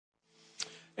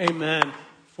Amen.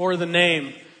 For the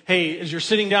name. Hey, as you're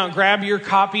sitting down, grab your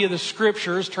copy of the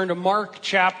scriptures, turn to Mark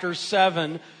chapter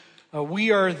 7. We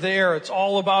are there. It's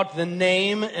all about the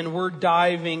name, and we're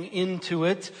diving into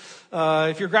it.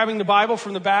 If you're grabbing the Bible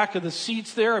from the back of the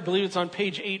seats there, I believe it's on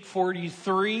page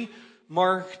 843,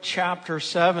 Mark chapter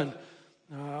 7.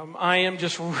 I am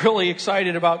just really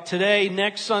excited about today,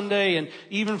 next Sunday, and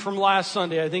even from last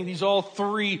Sunday. I think these all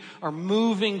three are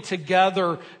moving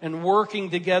together and working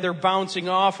together, bouncing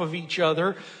off of each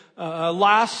other.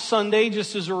 Last Sunday,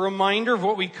 just as a reminder of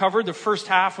what we covered, the first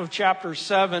half of chapter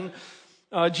 7,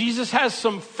 Jesus has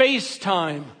some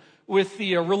FaceTime with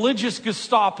the religious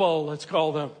Gestapo, let's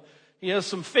call them. He has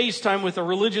some FaceTime with the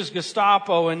religious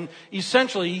Gestapo, and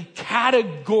essentially, he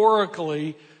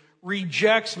categorically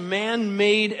rejects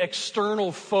man-made,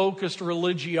 external-focused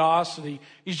religiosity.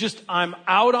 He's just, I'm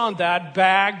out on that,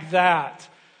 bag that.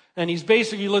 And he's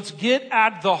basically, let's get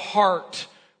at the heart.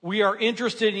 We are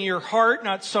interested in your heart,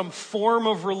 not some form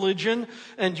of religion,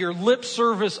 and your lip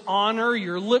service honor,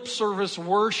 your lip service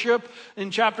worship. In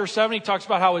chapter 7, he talks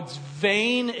about how it's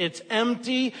vain, it's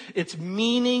empty, it's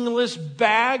meaningless.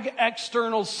 Bag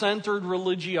external-centered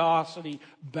religiosity.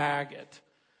 Bag it.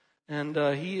 And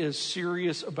he is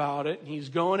serious about it. He's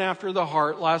going after the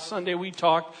heart. Last Sunday we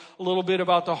talked a little bit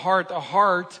about the heart. The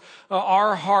heart,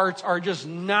 our hearts are just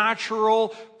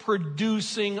natural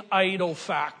producing idol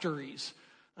factories.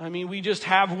 I mean, we just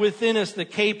have within us the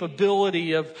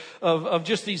capability of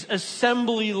just these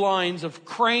assembly lines of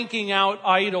cranking out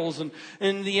idols. And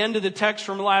in the end of the text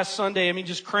from last Sunday, I mean,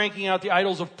 just cranking out the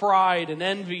idols of pride and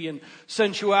envy and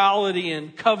sensuality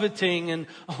and coveting. And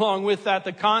along with that,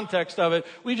 the context of it,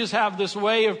 we just have this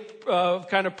way of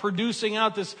kind of producing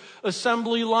out this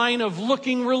assembly line of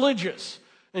looking religious.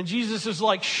 And Jesus is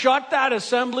like, shut that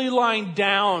assembly line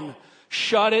down.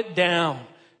 Shut it down.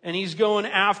 And he's going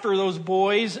after those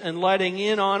boys and letting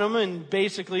in on them. And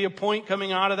basically a point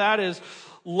coming out of that is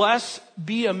less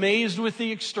be amazed with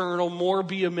the external, more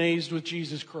be amazed with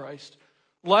Jesus Christ.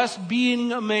 Less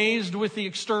being amazed with the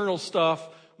external stuff,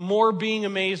 more being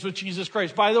amazed with Jesus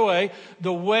Christ. By the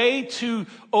way to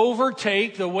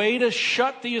overtake, the way to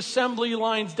shut the assembly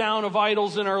lines down of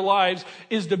idols in our lives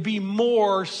is to be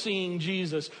more seeing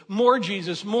Jesus. More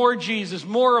Jesus, more Jesus,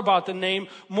 more about the name,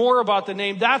 more about the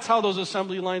name. That's how those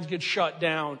assembly lines get shut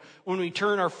down, when we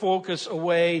turn our focus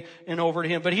away and over to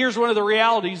Him. But here's one of the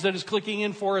realities that is clicking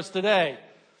in for us today.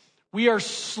 We are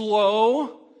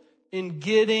slow in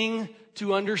getting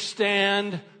to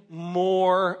understand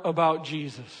more about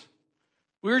Jesus.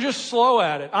 We're just slow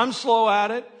at it. I'm slow at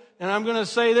it, and I'm going to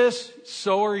say this,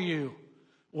 so are you.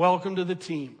 Welcome to the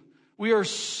team. We are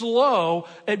slow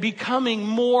at becoming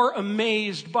more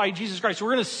amazed by Jesus Christ.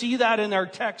 We're going to see that in our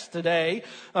text today.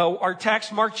 Our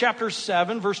text, Mark chapter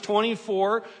 7, verse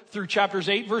 24 through chapters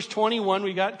 8, verse 21.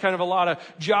 We got kind of a lot of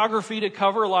geography to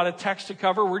cover, a lot of text to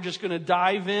cover. We're just going to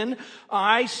dive in.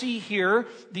 I see here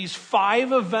these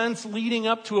 5 events leading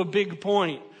up to a big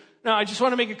point. Now, I just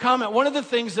want to make a comment. One of the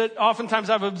things that oftentimes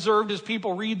I've observed as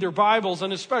people read their Bibles,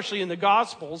 and especially in the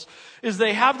Gospels, is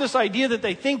they have this idea that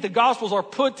they think the Gospels are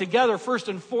put together first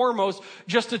and foremost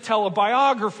just to tell a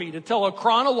biography, to tell a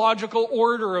chronological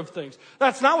order of things.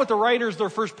 That's not what the writers,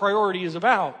 their first priority is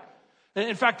about.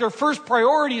 In fact, their first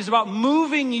priority is about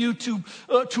moving you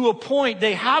to a point.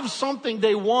 They have something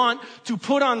they want to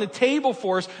put on the table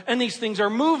for us, and these things are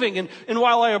moving. And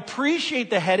while I appreciate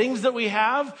the headings that we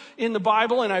have in the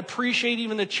Bible, and I appreciate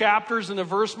even the chapters and the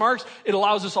verse marks, it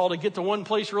allows us all to get to one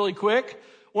place really quick.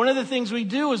 One of the things we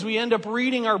do is we end up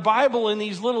reading our Bible in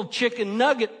these little chicken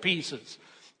nugget pieces,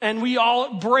 and we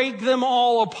all break them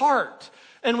all apart.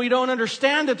 And we don't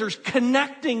understand that there's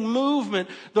connecting movement.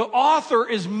 The author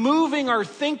is moving our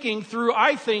thinking through,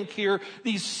 I think here,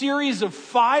 these series of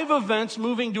 5 events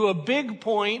moving to a big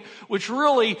point, which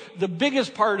really the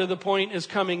biggest part of the point is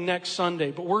coming next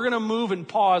Sunday. But we're going to move and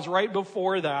pause right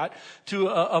before that to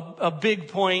a big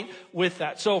point with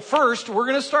that. So first, we're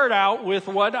going to start out with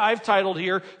what I've titled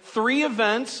here, 3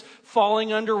 events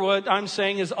falling under what I'm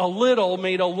saying is a little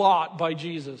made a lot by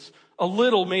Jesus. A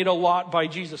little made a lot by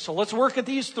Jesus. So let's work at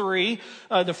these 3.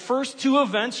 The first 2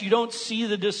 events, you don't see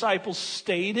the disciples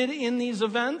stated in these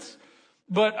events,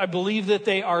 but I believe that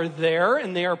they are there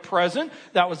and they are present.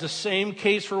 That was the same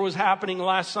case for what was happening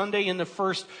last Sunday in the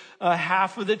first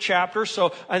half of the chapter.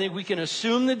 So I think we can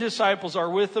assume the disciples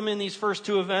are with them in these first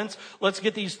 2 events. Let's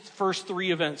get these first 3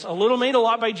 events. A little made a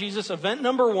lot by Jesus. Event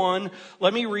number 1,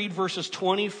 let me read verses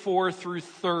 24 through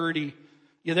 30.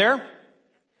 You there?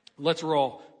 Let's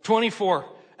roll. 24.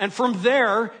 And from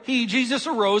there, Jesus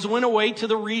arose, went away to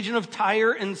the region of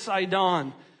Tyre and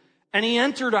Sidon. And he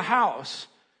entered a house.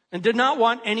 and did not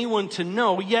want anyone to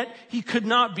know, yet he could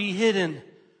not be hidden.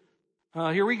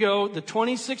 Here we go. The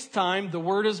 26th time the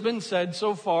word has been said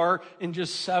so far in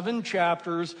just 7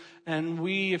 chapters. And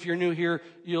if you're new here,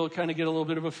 you'll kind of get a little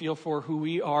bit of a feel for who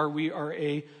we are. We are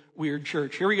a weird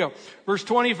church. Here we go. Verse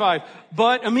 25.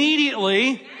 But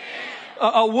immediately,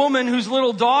 a woman whose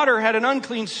little daughter had an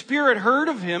unclean spirit heard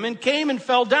of him and came and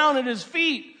fell down at his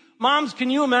feet. Moms, can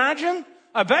you imagine?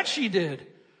 I bet she did.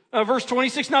 Verse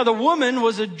 26, now the woman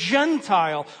was a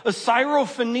Gentile, a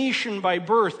Syrophoenician by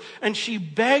birth, and she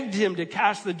begged him to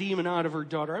cast the demon out of her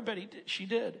daughter. I bet she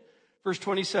did. Verse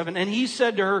 27, and he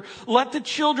said to her, let the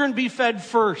children be fed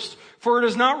first, for it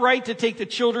is not right to take the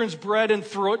children's bread and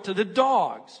throw it to the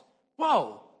dogs.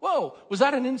 Whoa, was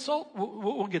that an insult?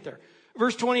 We'll get there.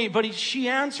 Verse 28, but she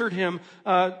answered him,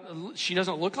 she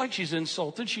doesn't look like she's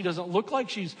insulted. She doesn't look like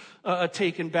she's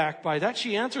taken back by that.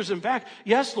 She answers him back,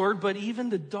 yes, Lord, but even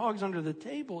the dogs under the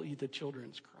table eat the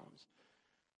children's crumbs.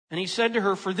 And he said to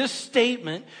her, for this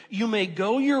statement, you may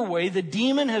go your way. The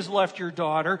demon has left your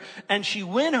daughter. And she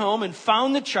went home and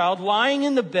found the child lying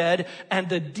in the bed and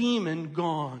the demon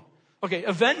gone. Okay,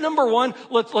 event number 1,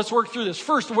 let's work through this.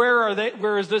 First,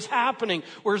 where is this happening?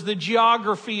 Where's the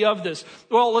geography of this?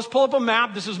 Well, let's pull up a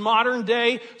map. This is modern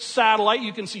day satellite.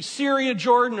 You can see Syria,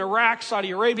 Jordan, Iraq, Saudi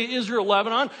Arabia, Israel,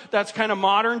 Lebanon. That's kind of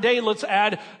modern day. Let's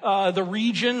add the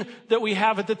region that we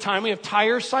have at the time. We have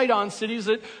Tyre, Sidon cities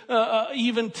that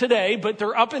even today, but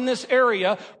they're up in this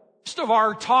area. Most of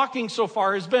our talking so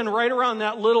far has been right around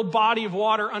that little body of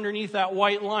water underneath that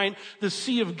white line, the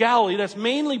Sea of Galilee. That's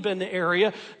mainly been the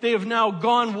area. They have now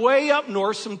gone way up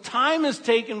north. Some time has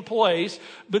taken place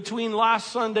between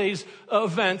last Sunday's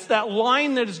events. That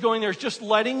line that is going there is just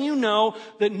letting you know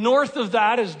that north of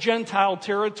that is Gentile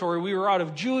territory. We were out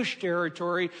of Jewish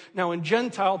territory, now in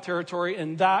Gentile territory,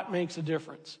 and that makes a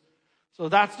difference. So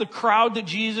that's the crowd that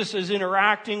Jesus is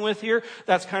interacting with here.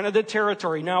 That's kind of the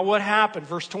territory. Now what happened?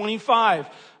 Verse 25,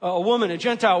 a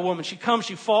Gentile woman, she comes,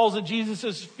 she falls at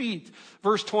Jesus' feet.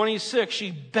 Verse 26,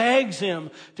 she begs him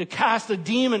to cast a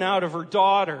demon out of her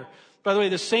daughter. By the way,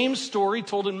 the same story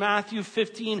told in Matthew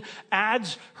 15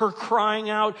 adds her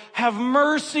crying out, have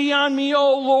mercy on me,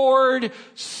 O Lord,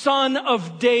 Son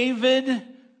of David.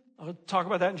 I'll talk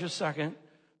about that in just a second.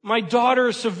 My daughter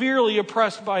is severely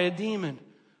oppressed by a demon.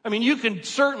 I mean, you can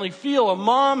certainly feel a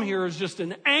mom here is just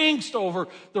in angst over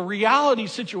the reality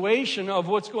situation of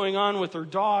what's going on with her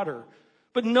daughter.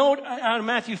 But note out of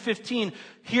Matthew 15,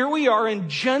 here we are in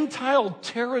Gentile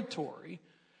territory,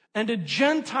 and a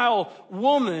Gentile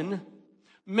woman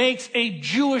makes a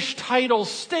Jewish title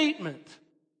statement.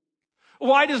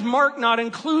 Why does Mark not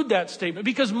include that statement?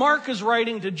 Because Mark is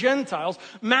writing to Gentiles.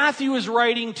 Matthew is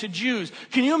writing to Jews.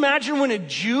 Can you imagine when a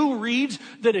Jew reads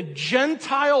that a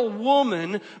Gentile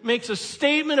woman makes a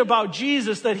statement about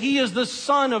Jesus that he is the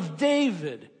son of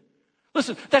David?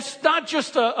 Listen, that's not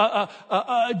just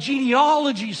a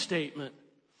genealogy statement.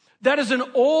 That is an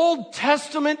Old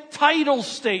Testament title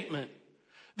statement.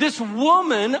 This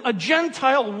woman, a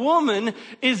Gentile woman,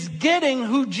 is getting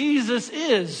who Jesus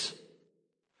is.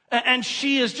 And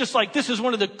she is just like, this is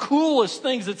one of the coolest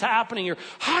things that's happening here.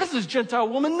 How does this Gentile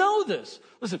woman know this?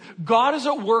 Listen, God is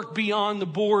at work beyond the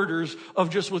borders of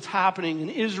just what's happening in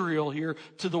Israel here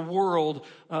to the world,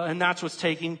 and that's what's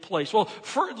taking place. Well,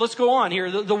 let's go on here.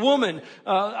 The woman,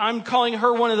 I'm calling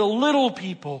her one of the little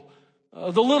people.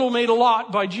 The little made a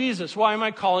lot by Jesus. Why am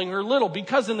I calling her little?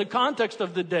 Because in the context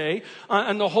of the day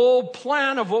and the whole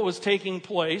plan of what was taking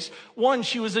place, one,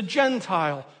 she was a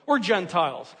Gentile. We're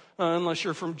Gentiles. Unless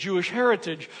you're from Jewish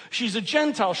heritage. She's a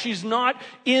Gentile. She's not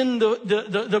in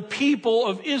the people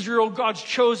of Israel, God's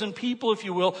chosen people, if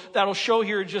you will. That'll show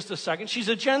here in just a second. She's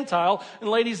a Gentile. And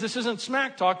ladies, this isn't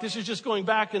smack talk. This is just going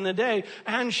back in the day.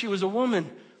 And she was a woman.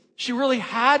 She really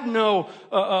had no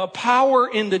power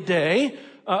in the day.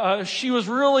 She was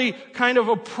really kind of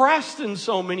oppressed in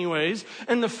so many ways.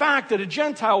 And the fact that a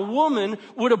Gentile woman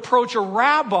would approach a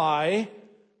rabbi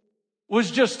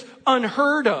was just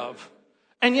unheard of.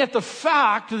 And yet the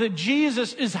fact that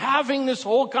Jesus is having this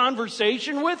whole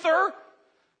conversation with her,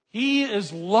 he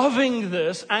is loving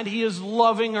this and he is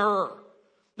loving her.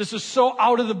 This is so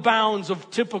out of the bounds of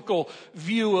typical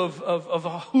view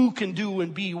of who can do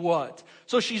and be what.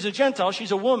 So she's a Gentile,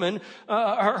 she's a woman.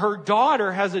 Her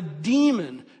daughter has a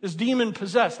demon, is demon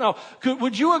possessed. Now,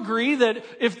 would you agree that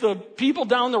if the people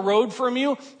down the road from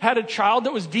you had a child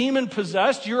that was demon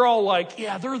possessed, you're all like,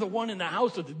 yeah, they're the one in the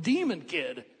house with the demon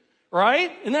kid.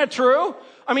 Right? Isn't that true?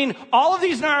 I mean, all of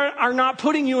these are not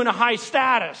putting you in a high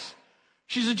status.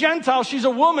 She's a Gentile, she's a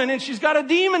woman, and she's got a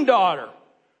demon daughter.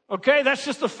 Okay, that's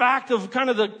just a fact of kind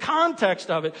of the context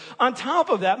of it. On top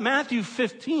of that, Matthew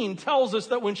 15 tells us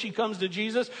that when she comes to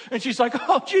Jesus and she's like,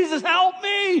 oh, Jesus, help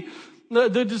me.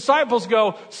 The disciples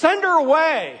go, send her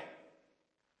away.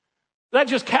 That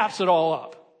just caps it all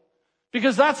up.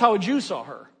 Because that's how a Jew saw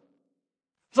her.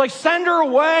 It's like, send her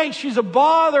away. She's a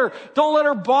bother. Don't let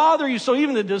her bother you. So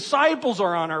even the disciples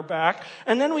are on her back.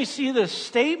 And then we see this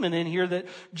statement in here that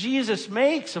Jesus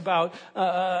makes about,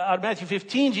 out of Matthew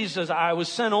 15, Jesus says, I was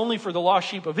sent only for the lost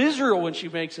sheep of Israel when she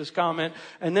makes this comment.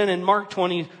 And then in Mark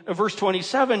 20, verse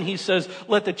 27, he says,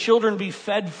 let the children be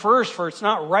fed first, for it's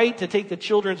not right to take the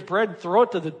children's bread and throw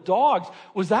it to the dogs.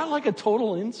 Was that like a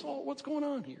total insult? What's going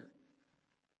on here?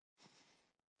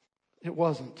 It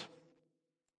wasn't.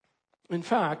 In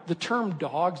fact, the term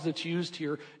dogs that's used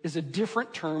here is a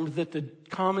different term that the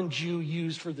common Jew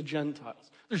used for the Gentiles.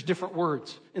 There's different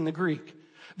words in the Greek.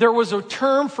 There was a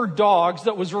term for dogs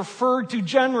that was referred to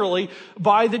generally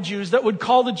by the Jews that would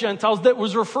call the Gentiles, that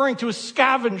was referring to a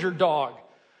scavenger dog.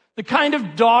 The kind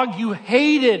of dog you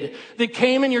hated that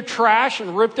came in your trash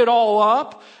and ripped it all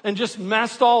up and just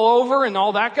messed all over and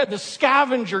all that. The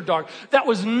scavenger dog. That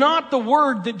was not the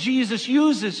word that Jesus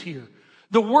uses here.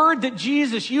 The word that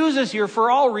Jesus uses here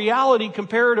for all reality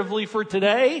comparatively for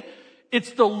today,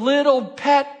 it's the little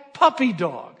pet puppy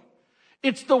dog.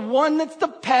 It's the one that's the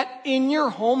pet in your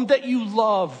home that you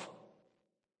love.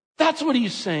 That's what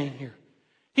he's saying here.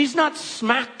 He's not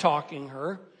smack talking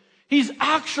her. He's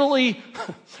actually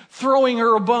throwing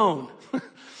her a bone.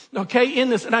 Okay, in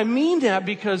this. And I mean that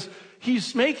because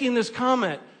he's making this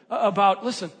comment about,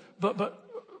 listen, but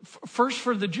first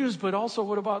for the Jews, but also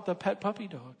what about the pet puppy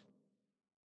dog?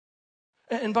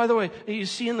 And by the way, you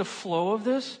see in the flow of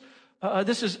this,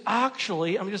 this is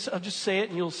actually, I'll just say it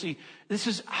and you'll see, this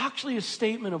is actually a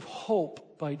statement of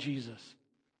hope by Jesus.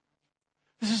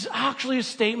 This is actually a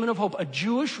statement of hope. A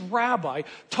Jewish rabbi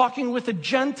talking with a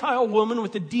Gentile woman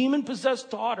with a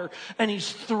demon-possessed daughter, and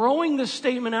he's throwing this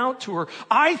statement out to her.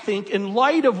 I think in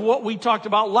light of what we talked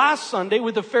about last Sunday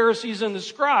with the Pharisees and the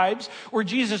scribes, where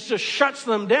Jesus just shuts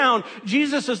them down,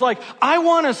 Jesus is like, I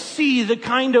want to see the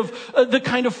kind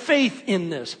of faith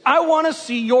in this. I want to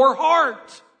see your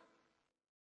heart.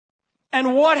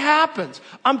 And what happens?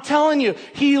 I'm telling you,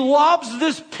 he lobs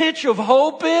this pitch of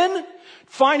hope in,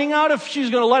 finding out if she's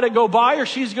going to let it go by or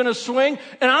she's going to swing.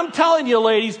 And I'm telling you,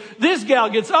 ladies, this gal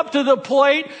gets up to the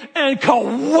plate and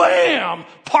wham,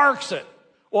 parks it.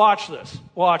 Watch this.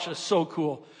 Watch this. So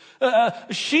cool.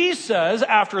 She says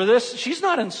after this, she's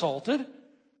not insulted.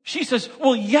 She says,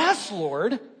 well, yes,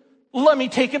 Lord, let me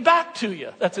take it back to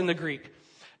you. That's in the Greek.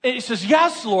 And he says,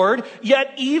 yes, Lord,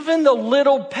 yet even the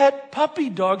little pet puppy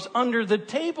dogs under the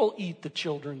table eat the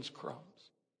children's crumbs.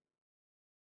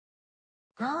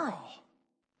 Girl.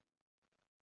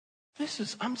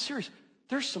 I'm serious.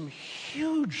 There's some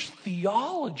huge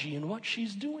theology in what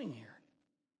she's doing here.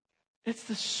 It's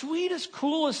the sweetest,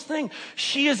 coolest thing.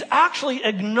 She is actually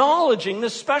acknowledging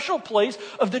the special place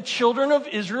of the children of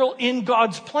Israel in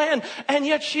God's plan, and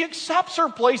yet she accepts her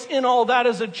place in all that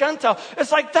as a Gentile.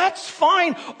 It's like, that's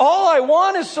fine. All I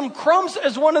want is some crumbs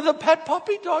as one of the pet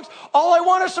puppy dogs. All I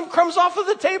want is some crumbs off of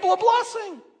the table of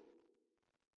blessing.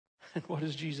 And what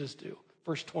does Jesus do?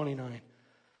 Verse 29.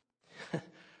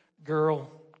 Girl,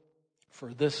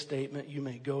 for this statement, you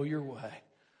may go your way.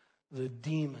 The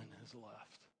demon has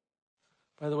left.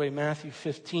 By the way, Matthew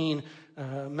 15,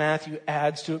 Matthew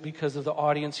adds to it because of the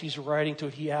audience he's writing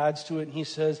to. He adds to it and he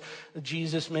says,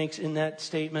 Jesus makes in that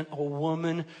statement, a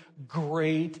woman,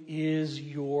 great is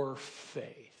your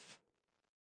faith.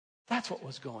 That's what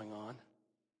was going on.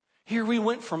 Here we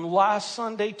went from last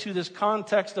Sunday to this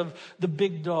context of the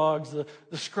big dogs, the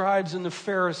scribes and the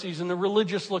Pharisees and the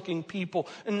religious-looking people.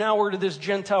 And now we're to this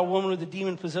Gentile woman with a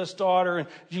demon-possessed daughter. And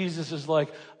Jesus is like,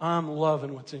 I'm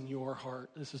loving what's in your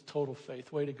heart. This is total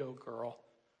faith. Way to go, girl.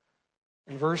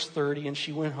 In verse 30, and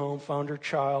she went home, found her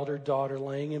child, her daughter,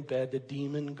 laying in bed, the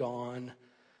demon gone.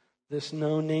 This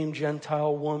no-name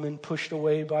Gentile woman, pushed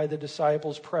away by the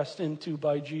disciples, pressed into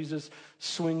by Jesus,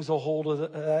 swings a hold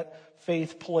of that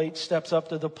faith plate, steps up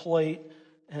to the plate,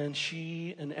 and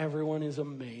she and everyone is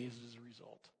amazed as a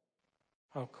result.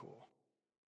 How cool.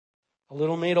 A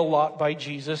little made a lot by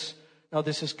Jesus. Now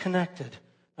this is connected.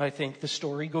 I think the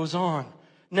story goes on.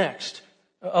 Next,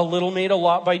 a little made a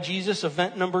lot by Jesus,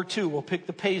 event number 2. We'll pick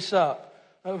the pace up.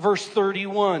 Verse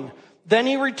 31. Then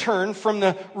he returned from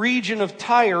the region of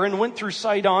Tyre and went through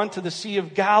Sidon to the Sea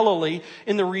of Galilee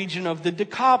in the region of the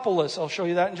Decapolis. I'll show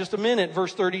you that in just a minute.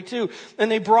 Verse 32. And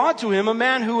they brought to him a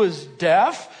man who was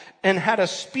deaf and had a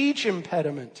speech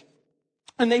impediment.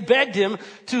 And they begged him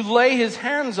to lay his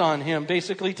hands on him,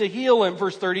 basically to heal him.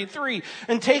 Verse 33.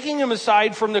 And taking him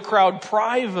aside from the crowd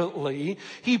privately,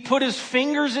 he put his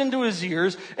fingers into his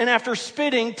ears, and after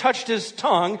spitting, touched his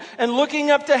tongue, and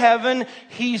looking up to heaven,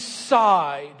 he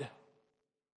sighed.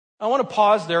 I want to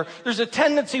pause there. There's a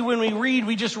tendency when we read,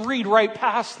 we just read right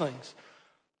past things.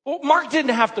 Well, Mark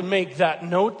didn't have to make that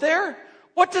note there.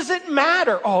 What does it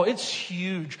matter? Oh, it's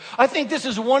huge. I think this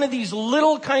is one of these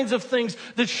little kinds of things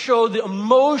that show the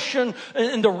emotion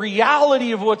and the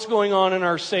reality of what's going on in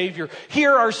our Savior.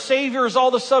 Here, our Savior has all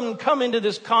of a sudden come into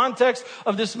this context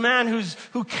of this man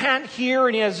who can't hear,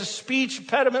 and he has a speech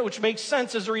impediment, which makes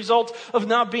sense as a result of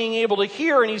not being able to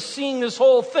hear, and he's seeing this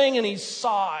whole thing and he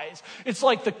sighs. It's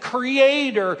like the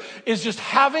Creator is just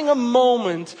having a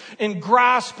moment in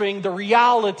grasping the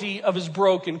reality of his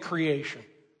broken creation.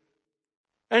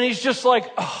 And he's just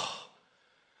like, oh,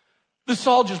 this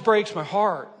all just breaks my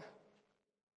heart.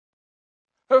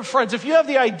 Friends, if you have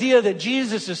the idea that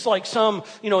Jesus is like some,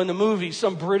 in the movie,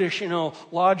 some British,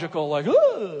 logical, like,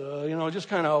 just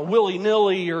kind of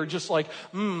willy-nilly, or just like,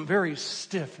 very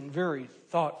stiff and very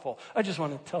thoughtful, I just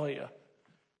want to tell you,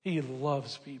 he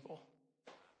loves people.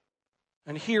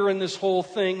 And here in this whole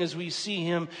thing, as we see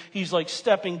him, he's like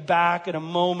stepping back at a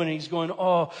moment, and he's going,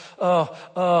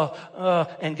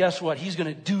 and guess what? He's going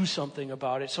to do something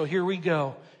about it. So here we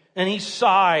go. And he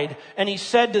sighed, and he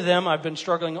said to them, I've been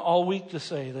struggling all week to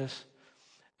say this,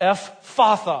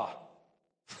 Ephphatha.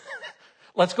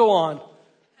 Let's go on.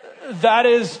 That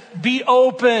is, be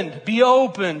opened, be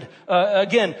opened.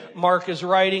 Again, Mark is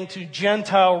writing to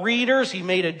Gentile readers. He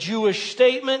made a Jewish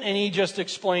statement and he just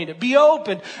explained it. Be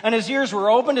opened. And his ears were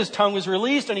opened, his tongue was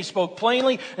released, and he spoke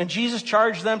plainly. And Jesus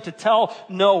charged them to tell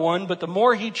no one, but the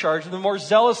more he charged them, the more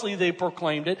zealously they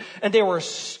proclaimed it. And they were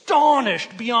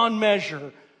astonished beyond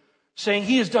measure, saying,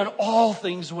 he has done all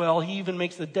things well. He even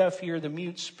makes the deaf hear, the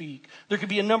mute speak. There could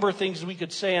be a number of things we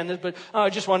could say on this, but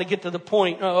I just want to get to the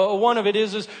point. One of it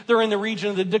is they're in the region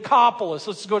of the Decapolis.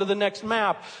 Let's go to the next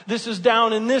map. This is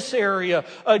down in this area.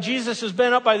 Jesus has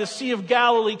been up by the Sea of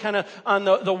Galilee, kind of on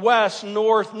the west,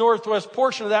 northwest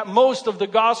portion of that, most of the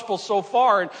gospel so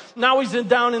far. And now he's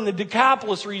down in the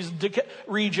Decapolis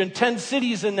region, 10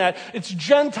 cities in that. It's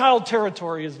Gentile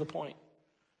territory is the point.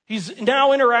 He's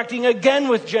now interacting again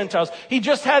with Gentiles. He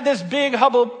just had this big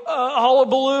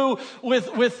hullabaloo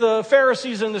with the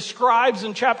Pharisees and the scribes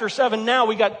in chapter 7. Now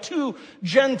we got 2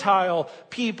 Gentile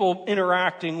people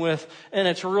interacting with, and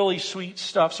it's really sweet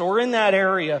stuff. So we're in that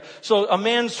area. So a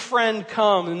man's friend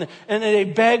come, and they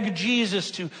beg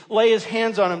Jesus to lay his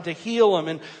hands on him to heal him.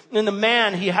 And then the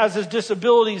man, he has his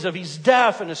disabilities of he's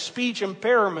deaf and a speech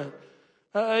impairment.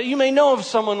 You may know of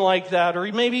someone like that,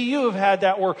 or maybe you have had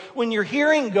that, where when your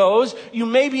hearing goes, you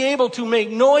may be able to make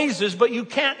noises, but you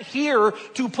can't hear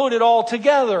to put it all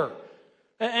together.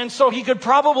 And so he could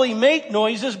probably make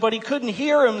noises, but he couldn't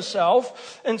hear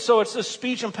himself. And so it's this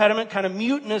speech impediment, kind of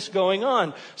muteness going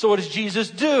on. So what does Jesus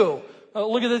do?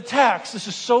 Look at the text. This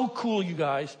is so cool, you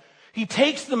guys. He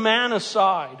takes the man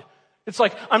aside. It's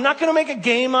like, I'm not going to make a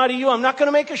game out of you. I'm not going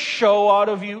to make a show out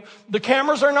of you. The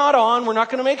cameras are not on. We're not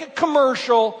going to make a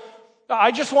commercial. I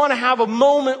just want to have a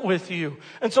moment with you.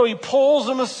 And so he pulls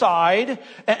him aside.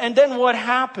 And then what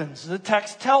happens? The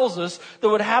text tells us that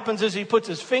what happens is he puts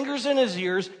his fingers in his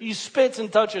ears. He spits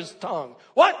and touches his tongue.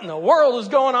 What in the world is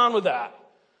going on with that?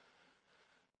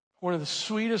 One of the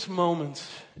sweetest moments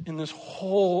in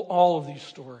all of these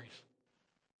stories.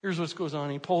 Here's what goes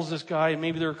on. He pulls this guy, and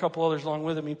maybe there are a couple others along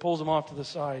with him. He pulls him off to the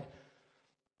side.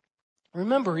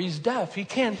 Remember, he's deaf. He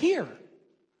can't hear.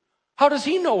 How does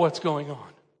he know what's going on?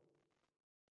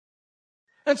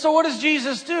 And so what does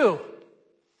Jesus do?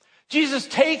 Jesus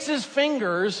takes his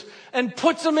fingers and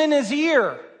puts them in his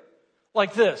ear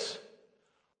like this.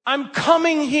 I'm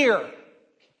coming here.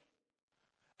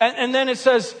 And then it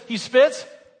says, he spits.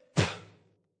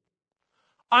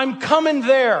 I'm coming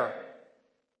there.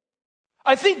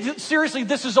 I think, seriously,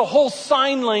 this is a whole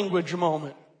sign language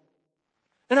moment.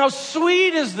 And how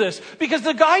sweet is this? Because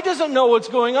the guy doesn't know what's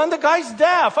going on. The guy's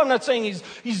deaf. I'm not saying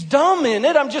he's dumb in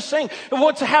it. I'm just saying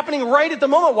what's happening right at the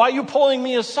moment. Why are you pulling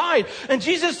me aside? And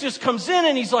Jesus just comes in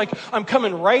and he's like, I'm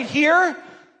coming right here.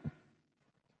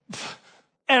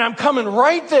 And I'm coming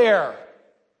right there.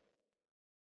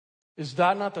 Is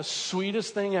that not the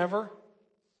sweetest thing ever?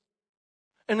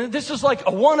 And this is like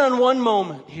a one-on-one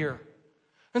moment here.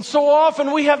 And so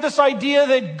often we have this idea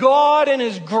that God and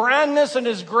His grandness and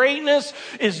His greatness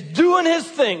is doing His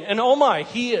thing. And oh my,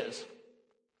 He is.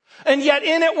 And yet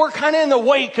in it, we're kind of in the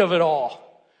wake of it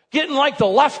all. Getting like the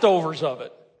leftovers of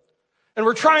it. And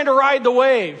we're trying to ride the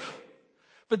wave.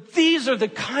 But these are the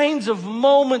kinds of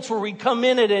moments where we come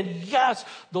in it and yes,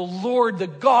 the Lord, the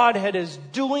Godhead is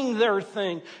doing their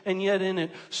thing. And yet in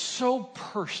it, so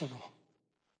personal.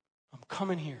 I'm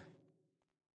coming here.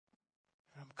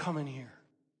 I'm coming here.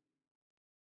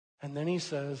 And then he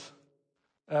says,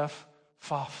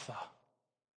 Ephphatha,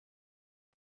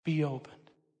 be opened.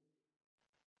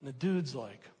 And the dude's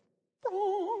like,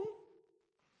 oh.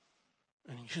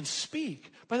 And he can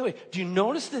speak. By the way, do you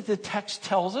notice that the text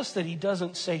tells us that he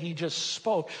doesn't say he just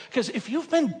spoke? Because if you've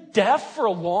been deaf for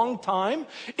a long time,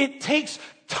 it takes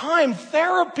time,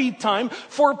 therapy time,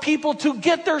 for people to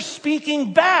get their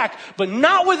speaking back. But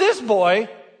not with this boy.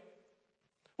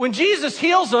 When Jesus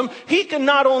heals him, he can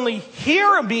not only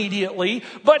hear immediately,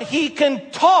 but he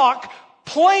can talk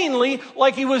plainly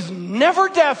like he was never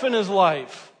deaf in his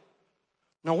life.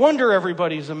 No wonder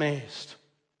everybody's amazed.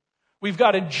 We've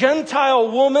got a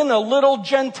Gentile woman, a little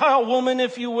Gentile woman,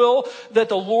 if you will, that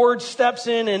the Lord steps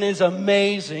in and is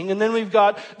amazing. And then we've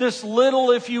got this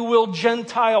little, if you will,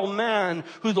 Gentile man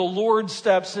who the Lord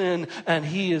steps in and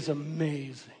he is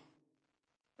amazing.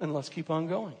 And let's keep on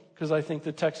going, because I think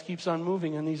the text keeps on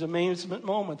moving in these amazement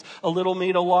moments. A little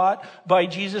made a lot by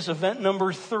Jesus, event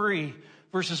number 3,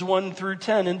 verses 1 through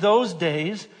 10. In those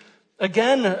days,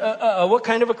 again, what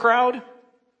kind of a crowd?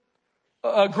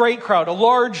 A great crowd, a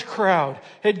large crowd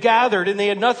had gathered and they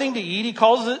had nothing to eat. He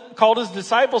called his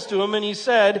disciples to him and he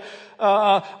said,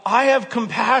 I have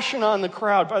compassion on the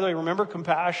crowd. By the way, remember,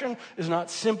 compassion is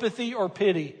not sympathy or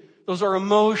pity. Those are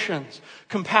emotions.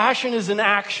 Compassion is an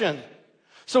action.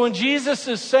 So when Jesus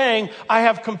is saying, I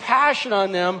have compassion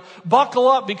on them, buckle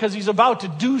up because he's about to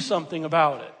do something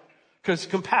about it. Because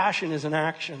compassion is an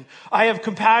action. I have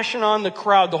compassion on the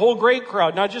crowd, the whole great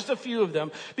crowd, not just a few of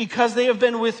them, because they have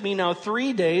been with me now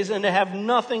 3 days and they have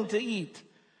nothing to eat.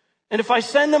 And if I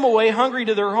send them away hungry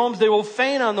to their homes, they will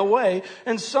faint on the way,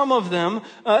 and some of them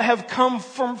have come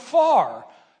from far.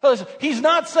 He's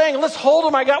not saying, let's hold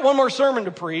them, I got one more sermon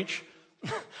to preach.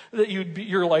 That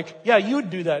you're like, yeah,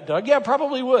 you'd do that, Doug. Yeah,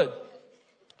 probably would.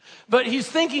 But he's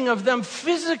thinking of them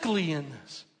physically in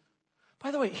this. By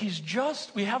the way,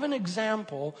 we have an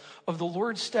example of the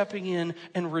Lord stepping in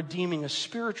and redeeming a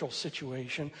spiritual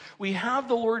situation. We have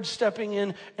the Lord stepping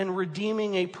in and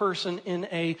redeeming a person in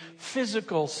a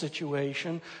physical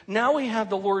situation. Now we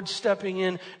have the Lord stepping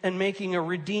in and making a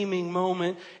redeeming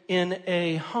moment in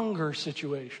a hunger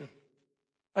situation.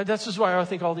 This is why I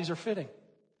think all these are fitting.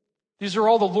 These are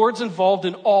all the Lord's involved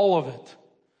in all of it.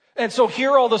 And so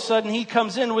here all of a sudden he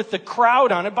comes in with the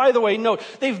crowd on it. By the way, note,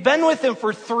 they've been with him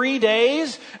for 3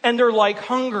 days and they're like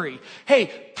hungry.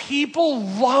 Hey, people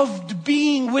loved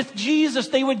being with Jesus.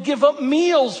 They would give up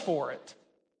meals for it.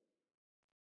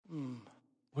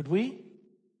 Would we?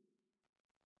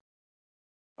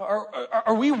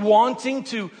 Are we wanting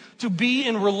to be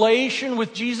in relation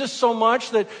with Jesus so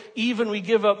much that even we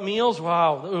give up meals?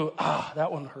 Wow, ooh,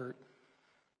 that one hurt.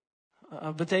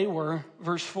 But they were,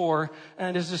 verse 4,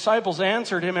 and his disciples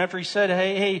answered him after he said,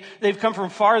 hey, they've come from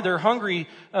far, they're hungry,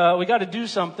 we got to do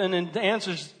something. And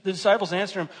the disciples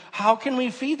answered him, how can we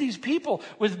feed these people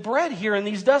with bread here in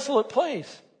these desolate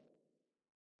place?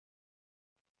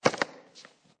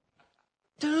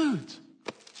 Dudes,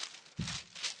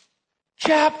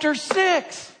 chapter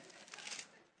 6.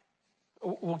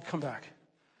 We'll come back.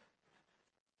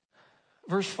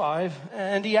 Verse 5,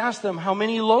 and he asked them, how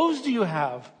many loaves do you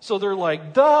have? So they're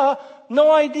like, duh, no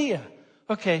idea.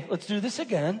 Okay, let's do this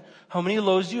again. How many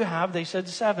loaves do you have? They said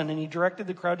 7. And he directed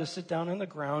the crowd to sit down on the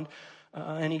ground.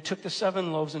 And he took the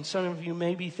 7 loaves. And some of you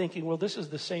may be thinking, well, this is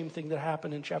the same thing that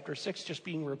happened in chapter 6, just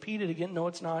being repeated again. No,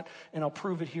 it's not. And I'll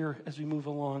prove it here as we move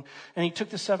along. And he took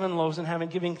the 7 loaves and having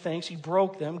given thanks, he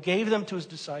broke them, gave them to his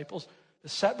disciples,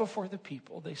 set before the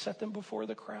people. They set them before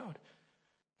the crowd.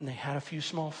 And they had a few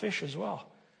small fish as well.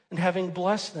 And having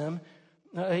blessed them,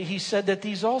 he said that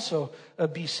these also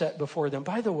be set before them.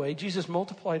 By the way, Jesus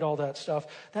multiplied all that stuff.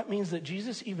 That means that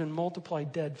Jesus even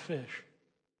multiplied dead fish.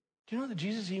 Do you know that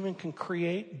Jesus even can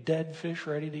create dead fish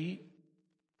ready to eat?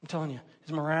 I'm telling you,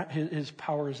 his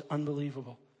power is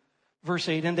unbelievable. Verse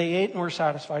 8, and they ate and were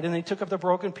satisfied. And they took up the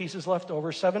broken pieces left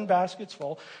over, 7 baskets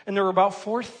full. And there were about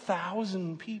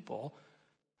 4,000 people.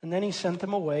 And then he sent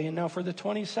them away. And now for the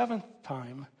 27th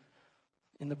time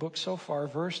in the book so far,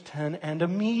 verse 10, and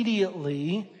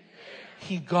immediately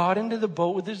he got into the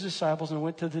boat with his disciples and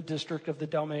went to the district of the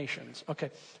Dalmatians. Okay,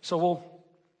 so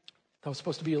that was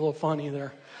supposed to be a little funny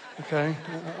there, okay,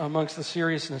 amongst the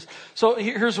seriousness. So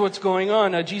here's what's going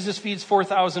on. Jesus feeds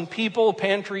 4,000 people, a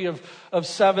pantry of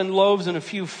 7 loaves and a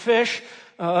few fish.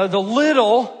 The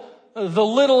little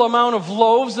amount of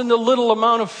loaves and the little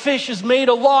amount of fish is made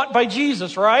a lot by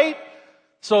Jesus, right?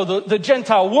 So the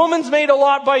Gentile woman's made a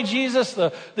lot by Jesus,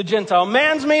 the Gentile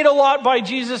man's made a lot by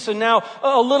Jesus, and now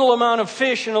a little amount of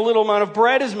fish and a little amount of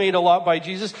bread is made a lot by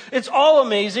Jesus. It's all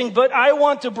amazing, but I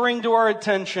want to bring to our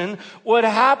attention what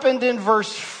happened in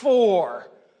verse 4.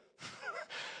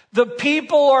 The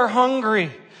people are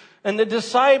hungry, and the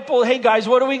disciple, hey guys,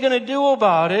 what are we going to do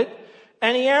about it?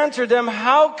 And he answered them,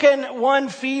 how can one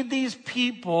feed these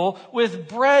people with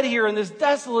bread here in this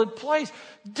desolate place?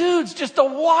 Dudes, just a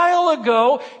while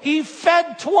ago, he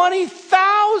fed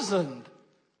 20,000.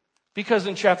 Because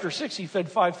in chapter 6, he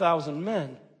fed 5,000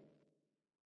 men.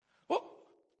 Well,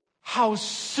 how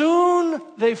soon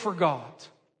they forgot.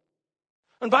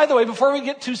 And by the way, before we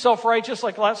get too self-righteous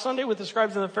like last Sunday with the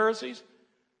scribes and the Pharisees,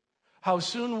 how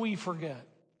soon we forget.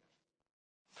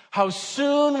 How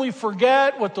soon we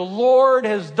forget what the Lord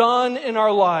has done in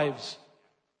our lives.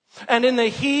 And in the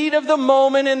heat of the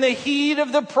moment, in the heat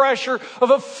of the pressure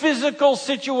of a physical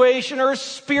situation or a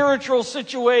spiritual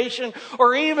situation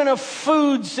or even a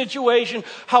food situation,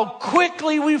 how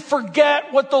quickly we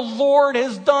forget what the Lord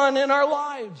has done in our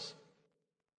lives.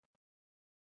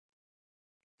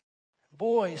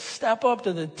 Boys, step up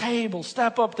to the table,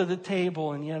 step up to the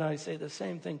table. And yet I say the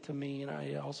same thing to me, and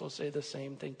I also say the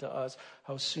same thing to us.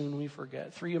 How soon we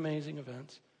forget. 3 amazing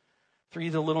events. 3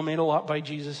 the little made a lot by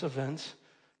Jesus events.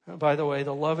 By the way,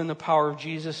 the love and the power of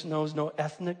Jesus knows no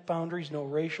ethnic boundaries, no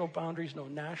racial boundaries, no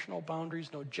national boundaries,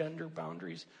 no gender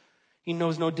boundaries. He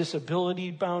knows no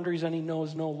disability boundaries, and he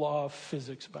knows no law of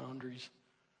physics boundaries.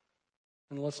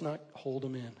 And let's not hold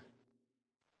him in.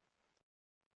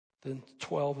 The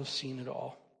 12 have seen it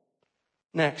all.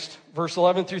 Next, verse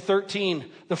 11 through 13,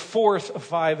 the 4th of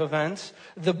 5 events.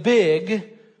 The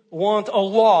big want a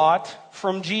lot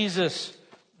from Jesus.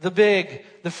 The big.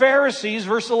 The Pharisees,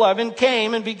 verse 11,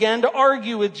 came and began to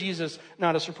argue with Jesus.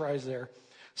 Not a surprise there.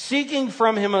 Seeking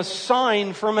from him a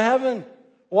sign from heaven.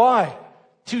 Why?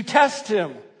 To test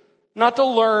him. Not to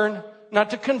learn,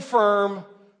 not to confirm,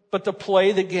 but to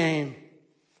play the game.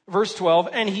 Verse 12,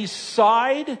 and he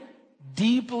sighed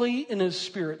deeply in his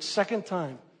spirit. Second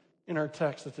time in our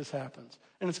text that this happens.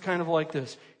 And it's kind of like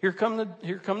this. Here come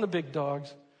the big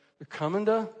dogs. They're coming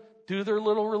to do their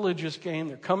little religious game.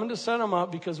 They're coming to set him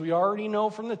up because we already know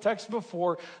from the text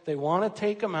before they want to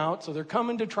take him out. So they're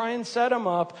coming to try and set him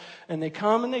up. And they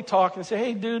come and they talk and say,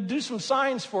 hey, dude, do some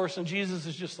signs for us. And Jesus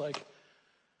is just like,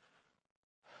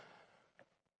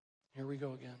 here we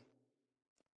go again.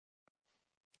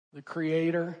 The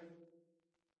Creator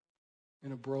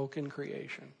in a broken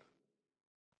creation.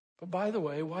 But by the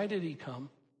way, why did he come?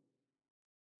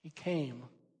 He came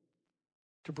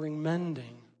to bring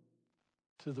mending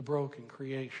to the broken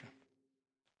creation.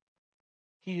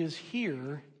 He is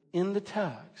here in the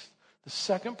text, the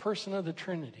second person of the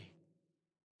Trinity,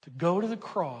 to go to the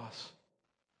cross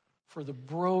for the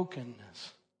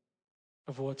brokenness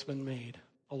of what's been made,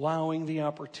 allowing the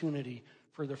opportunity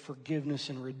for the forgiveness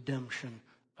and redemption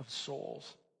of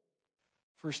souls.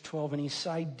 Verse 12, and he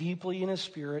sighed deeply in his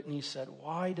spirit, and he said,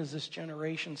 why does this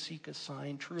generation seek a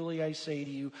sign? Truly I say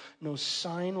to you, no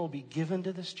sign will be given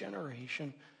to this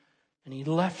generation. And he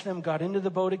left them, got into the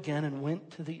boat again, and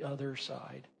went to the other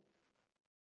side.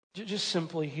 Just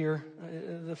simply here,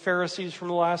 the Pharisees from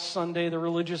last Sunday, the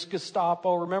religious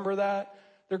Gestapo, remember that?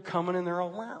 They're coming and they're all,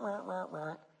 rah, rah, rah,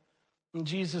 rah. And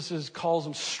Jesus calls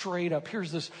them straight up.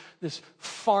 Here's this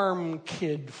farm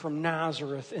kid from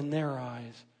Nazareth in their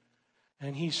eyes.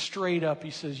 And he's straight up,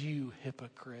 he says, you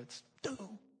hypocrites.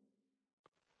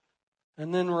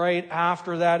 And then right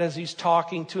after that, as he's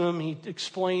talking to them, he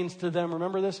explains to them,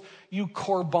 remember this? You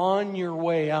korban your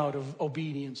way out of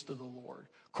obedience to the Lord.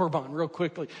 Korban, real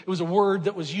quickly. It was a word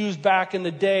that was used back in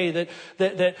the day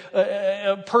that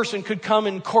a person could come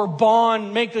and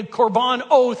make the korban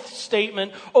oath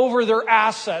statement over their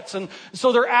assets. And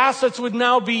so their assets would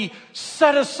now be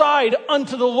set aside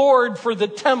unto the Lord for the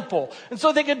temple. And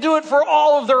so they could do it for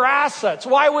all of their assets.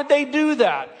 Why would they do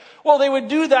that? Well, they would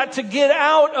do that to get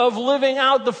out of living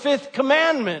out the 5th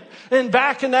commandment. And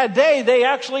back in that day, they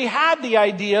actually had the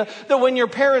idea that when your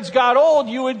parents got old,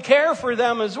 you would care for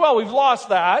them as well. We've lost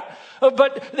that.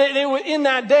 But they were in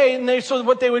that day, so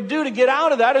what they would do to get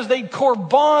out of that is they'd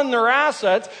korban their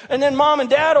assets. And then mom and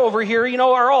dad over here,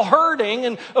 are all hurting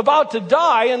and about to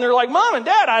die. And they're like, Mom and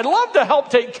Dad, I'd love to help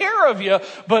take care of you,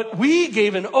 but we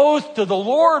gave an oath to the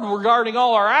Lord regarding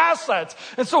all our assets.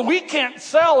 And so we can't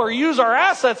sell or use our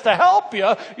assets to help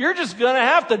you. You're just going to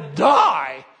have to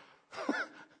die.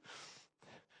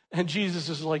 And Jesus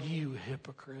is like, you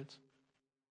hypocrites.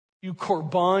 You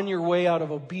korban your way out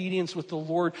of obedience with the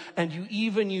Lord, and you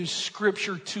even use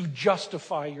Scripture to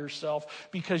justify yourself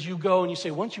because you go and you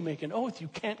say, once you make an oath, you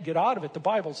can't get out of it. The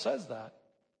Bible says that.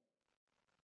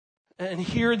 And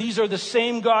here, these are the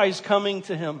same guys coming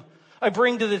to him. I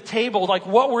bring to the table, like,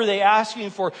 what were they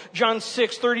asking for? John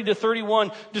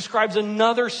 6:30-31 describes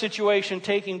another situation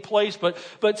taking place,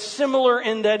 but similar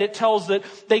in that it tells that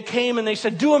they came and they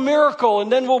said, do a miracle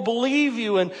and then we'll believe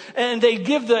you. And they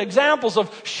give the examples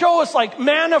of, show us like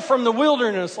manna from the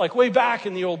wilderness, like way back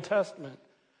in the Old Testament.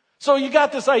 So you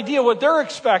got this idea, what they're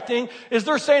expecting is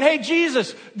they're saying, hey,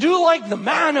 Jesus, do like the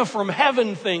manna from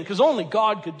heaven thing, because only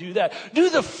God could do that.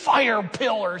 Do the fire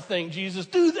pillar thing, Jesus,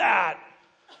 do that.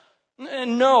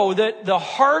 And know that the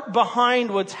heart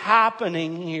behind what's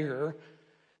happening here,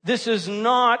 this is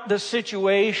not the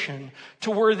situation to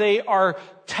where they are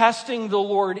testing the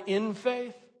Lord in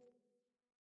faith.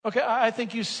 Okay, I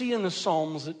think you see in the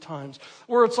Psalms at times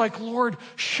where it's like, Lord,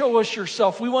 show us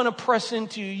yourself. We want to press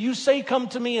into you. You say, come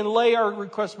to me and lay our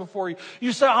request before you.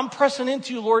 You say, I'm pressing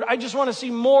into you, Lord. I just want to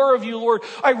see more of you, Lord.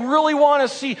 I really want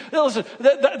to see. Listen,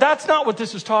 that's not what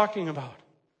this is talking about.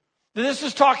 This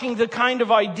is talking the kind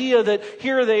of idea that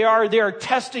here they are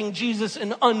testing Jesus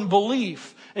in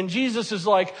unbelief. And Jesus is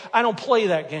like, I don't play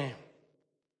that game.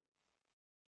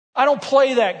 I don't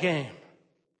play that game.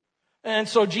 And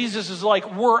so Jesus is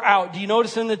like, we're out. Do you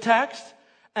notice in the text?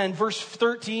 And verse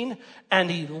 13, and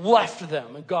he left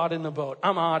them and got in the boat.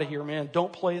 I'm out of here, man.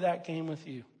 Don't play that game with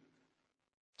you.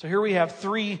 So here we have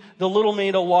three, the little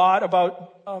made a lot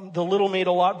about the little made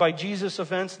a lot by Jesus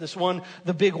events. This one,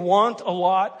 the big want a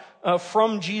lot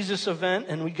from Jesus event.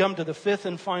 And we come to the fifth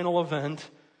and final event,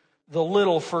 the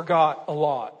little forgot a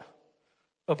lot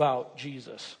about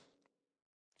Jesus.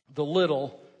 The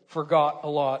little forgot a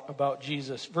lot about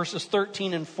Jesus. Verses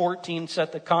 13 and 14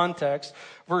 set the context.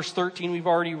 Verse 13 we've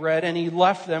already read, and he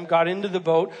left them, got into the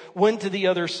boat, went to the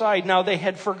other side. Now they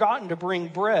had forgotten to bring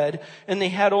bread, and they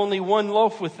had only one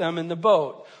loaf with them in the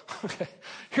boat. Okay,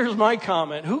 here's my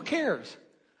comment. Who cares?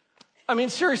 I mean,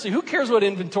 seriously, who cares what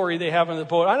inventory they have on the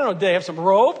boat? I don't know, did they have some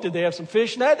rope? Did they have some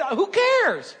fish net? Who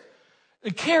cares?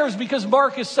 It cares because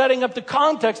Mark is setting up the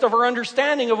context of our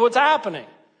understanding of what's happening.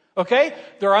 Okay?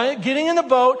 They're getting in the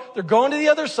boat. They're going to the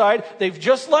other side. They've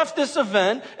just left this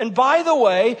event. And by the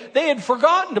way, they had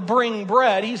forgotten to bring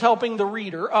bread. He's helping the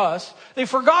reader, us. They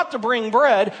forgot to bring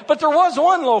bread, but there was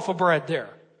one loaf of bread there.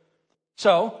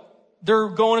 So, they're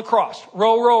going across.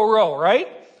 Row, row, row, right?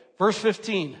 Verse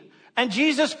 15. And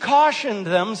Jesus cautioned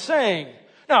them, saying,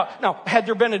 Now, had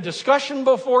there been a discussion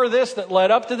before this that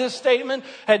led up to this statement?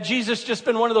 Had Jesus just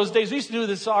been one of those days? We used to do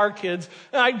this to our kids,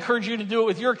 and I encourage you to do it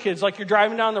with your kids. Like you're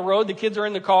driving down the road, the kids are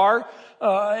in the car,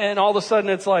 and all of a sudden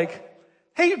it's like,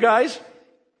 hey, you guys,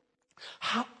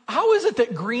 how is it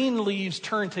that green leaves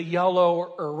turn to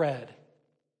yellow or red?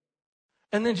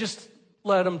 And then just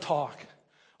let them talk.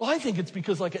 Well, I think it's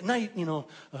because like at night,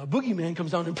 a boogeyman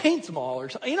comes down and paints them all or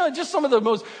something. Just some of the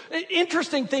most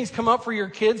interesting things come up for your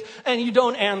kids and you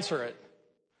don't answer it.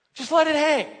 Just let it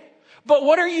hang. But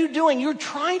what are you doing? You're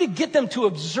trying to get them to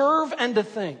observe and to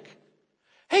think.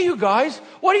 Hey, you guys,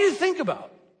 what do you think about?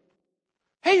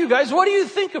 Hey, you guys, what do you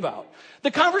think about?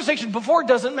 The conversation before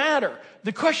doesn't matter.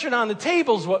 The question on the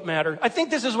table is what matters. I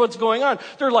think this is what's going on.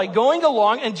 They're like going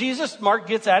along, and Mark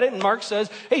gets at it, and Mark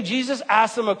says, hey, Jesus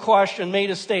asked them a question,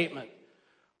 made a statement.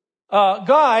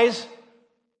 Guys,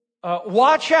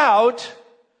 watch out.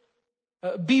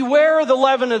 Beware the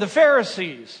leaven of the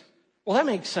Pharisees. Well, that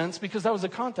makes sense because that was the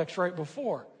context right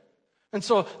before. And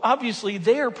so obviously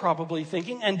they're probably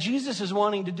thinking, and Jesus is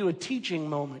wanting to do a teaching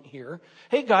moment here.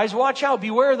 Hey guys, watch out,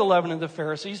 beware the leaven of the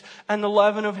Pharisees and the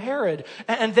leaven of Herod.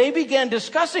 And they began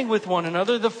discussing with one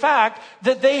another the fact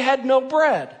that they had no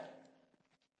bread.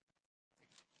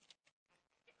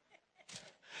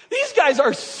 These guys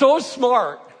are so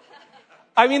smart.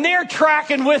 I mean, they're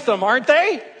tracking with them, aren't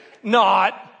they?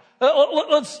 Not.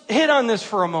 Let's hit on this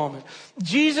for a moment.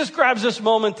 Jesus grabs this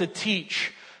moment to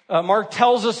teach. Mark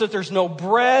tells us that there's no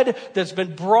bread that's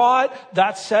been brought.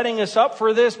 That's setting us up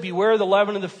for this. Beware the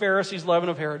leaven of the Pharisees, leaven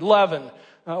of Herod. Leaven.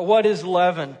 What is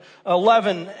leaven?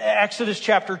 Leaven, Exodus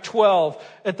chapter 12.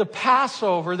 At the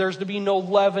Passover, there's to be no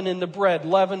leaven in the bread.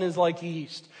 Leaven is like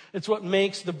yeast. It's what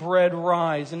makes the bread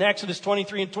rise. In Exodus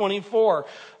 23 and 24,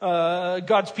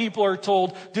 God's people are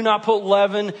told, do not put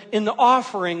leaven in the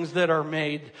offerings that are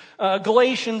made.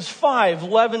 Galatians 5,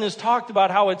 leaven is talked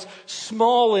about how it's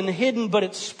small and hidden, but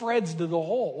it spreads to the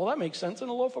whole. Well, that makes sense in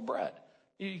a loaf of bread.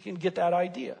 You can get that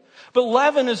idea. But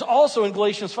leaven is also in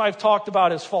Galatians 5 talked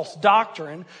about as false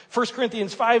doctrine. 1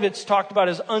 Corinthians 5, it's talked about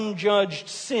as unjudged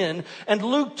sin. And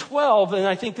Luke 12, and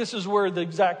I think this is where the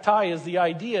exact tie is, the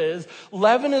idea is,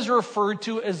 leaven is referred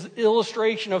to as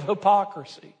illustration of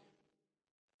hypocrisy.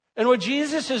 And what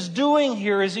Jesus is doing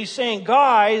here is he's saying,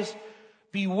 guys,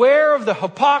 beware of the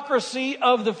hypocrisy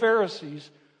of the Pharisees.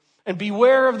 And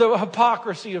beware of the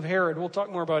hypocrisy of Herod. We'll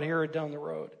talk more about Herod down the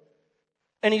road.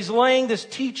 And he's laying this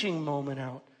teaching moment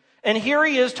out. And here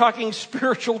he is talking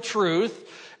spiritual truth.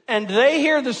 And they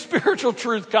hear the spiritual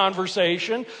truth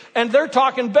conversation. And they're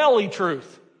talking belly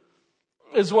truth.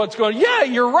 Is what's going, yeah,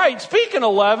 you're right. Speaking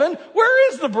of leaven,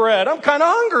 where is the bread? I'm kind of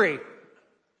hungry.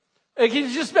 Can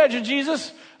you just imagine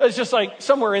Jesus? It's just like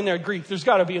somewhere in there, Greek, there's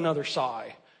got to be another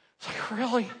sigh. It's like,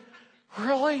 really?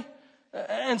 Really?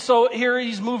 And so here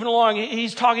he's moving along.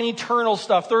 He's talking eternal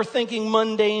stuff. They're thinking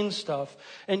mundane stuff.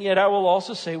 And yet I will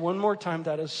also say one more time,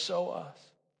 that is so us.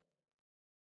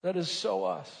 That is so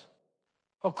us.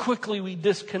 How quickly we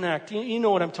disconnect. You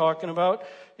know what I'm talking about.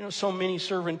 You know, so many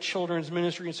serve in children's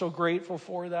ministry and so grateful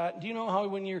for that. Do you know how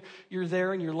when you're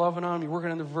there and you're loving on them, you're working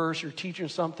on the verse, you're teaching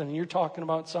something, and you're talking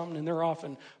about something, and they're off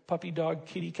in puppy dog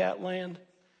kitty cat land?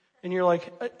 And you're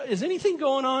like, is anything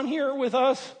going on here with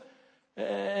us?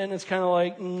 And it's kind of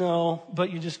like, no,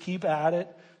 but you just keep at it.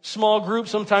 Small group,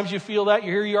 sometimes you feel that.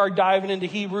 Here you are diving into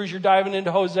Hebrews, you're diving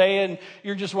into Hosea, and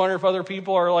you're just wondering if other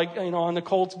people are like, on the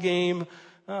Colts game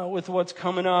with what's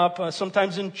coming up.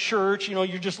 Sometimes in church, you're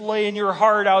just laying your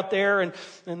heart out there, and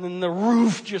then the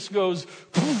roof just goes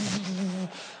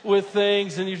with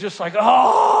things, and you're just like,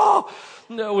 oh,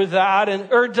 with that.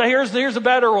 Or here's a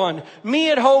better one. Me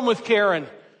at home with Karen.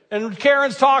 And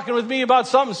Karen's talking with me about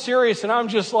something serious, and I'm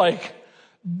just like,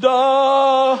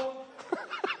 duh.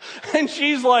 And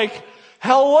she's like,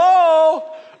 hello.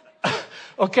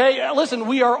 Okay, listen,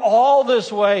 we are all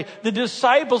this way. The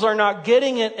disciples are not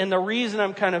getting it, and the reason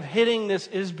I'm kind of hitting this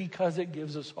is because it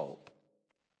gives us hope.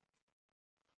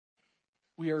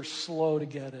 We are slow to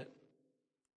get it.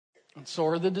 And so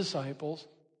are the disciples,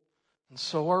 and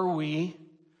so are we.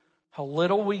 How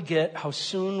little we get, how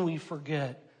soon we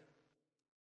forget.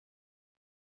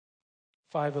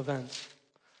 5 events.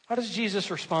 How does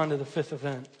Jesus respond to the 5th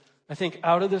event? I think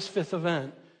out of this 5th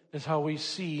event is how we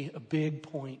see a big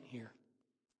point here.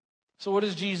 So what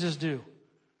does Jesus do?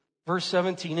 Verse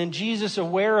 17, and Jesus,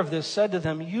 aware of this, said to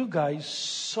them, you guys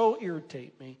so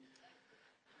irritate me.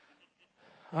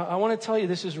 I want to tell you,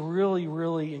 this is really,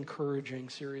 really encouraging,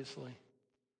 seriously.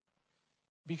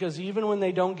 Because even when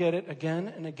they don't get it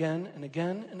again and again and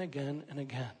again and again and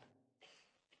again,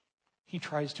 he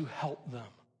tries to help them.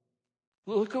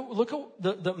 Look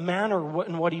at the manner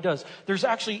in what he does. There's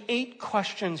actually 8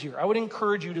 questions here. I would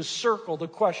encourage you to circle the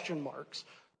question marks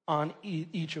on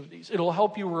each of these. It'll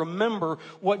help you remember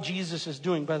what Jesus is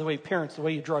doing. By the way, parents, the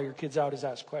way you draw your kids out is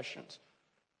ask questions.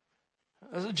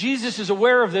 Jesus is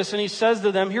aware of this, and he says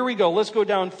to them, here we go, let's go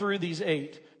down through these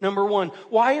 8. Number 1,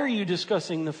 why are you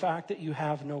discussing the fact that you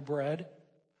have no bread?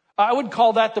 I would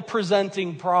call that the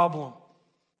presenting problem.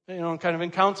 Kind of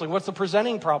in counseling, what's the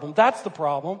presenting problem? That's the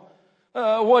problem.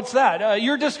 What's that?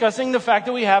 You're discussing the fact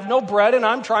that we have no bread, and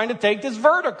I'm trying to take this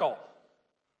vertical.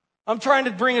 I'm trying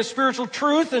to bring a spiritual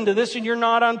truth into this, and you're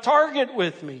not on target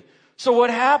with me. So what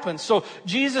happens? So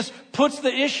Jesus puts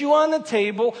the issue on the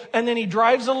table, and then he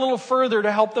drives a little further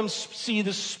to help them see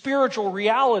the spiritual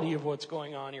reality of what's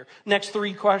going on here. Next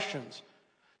 3 questions.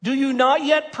 Do you not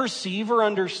yet perceive or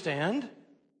understand?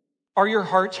 Are your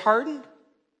hearts hardened?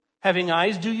 Having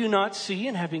eyes, do you not see?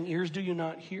 And having ears, do you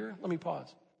not hear? Let me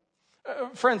pause.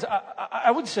 Friends, I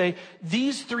would say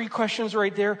these 3 questions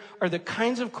right there are the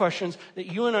kinds of questions that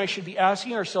you and I should be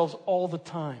asking ourselves all the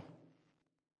time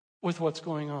with what's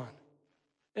going on.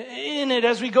 In it,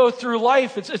 as we go through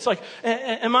life, it's like,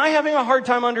 am I having a hard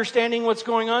time understanding what's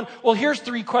going on? Well, here's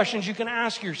 3 questions you can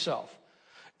ask yourself.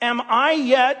 Am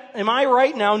I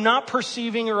right now not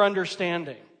perceiving or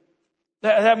understanding?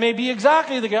 That may be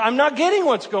exactly the case. I'm not getting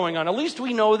what's going on. At least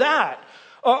we know that.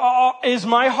 Is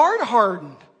my heart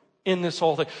hardened in this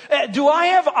whole thing? Do I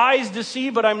have eyes to see,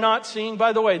 but I'm not seeing?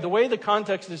 By the way the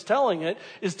context is telling it,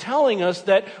 is telling us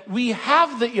that we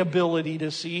have the ability to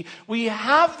see. We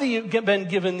have been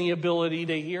given the ability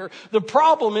to hear. The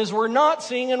problem is we're not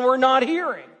seeing and we're not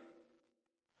hearing.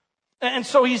 And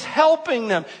so he's helping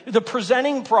them. The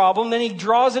presenting problem, then he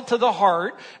draws it to the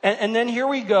heart. And then here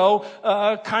we go,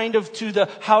 kind of to the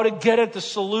how to get at the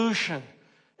solution.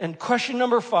 And question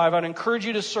number 5, I'd encourage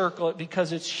you to circle it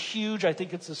because it's huge. I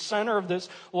think it's the center of this,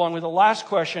 along with the last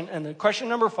question. And the question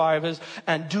number 5 is,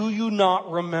 and do you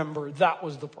not remember? That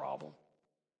was the problem.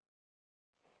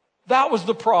 That was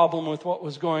the problem with what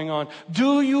was going on.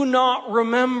 Do you not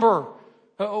remember?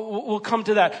 We'll come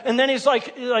to that. And then he's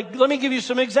like, let me give you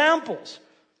some examples.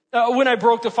 When I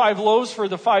broke the 5 loaves for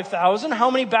the 5,000, how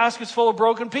many baskets full of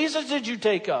broken pieces did you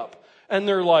take up? And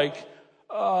they're like,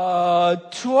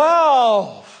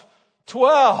 12.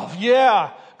 12, yeah.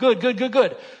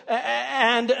 Good.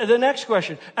 And the next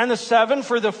question. And the 7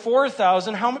 for the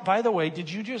 4,000. By the way,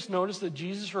 did you just notice that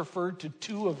Jesus referred to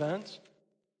 2 events?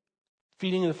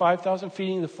 Feeding the 5,000,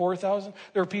 feeding the 4,000.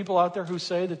 There are people out there who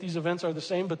say that these events are the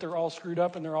same, but they're all screwed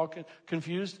up and they're all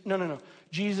confused. No.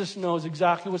 Jesus knows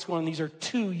exactly what's going on. These are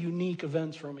 2 unique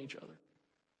events from each other.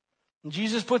 And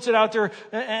Jesus puts it out there,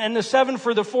 and the 7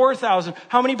 for the 4,000.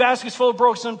 How many baskets full of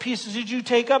broken pieces did you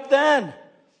take up then?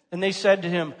 And they said to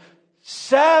him,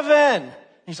 7. And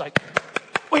he's like,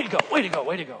 way to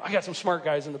go. I got some smart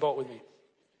guys in the boat with me.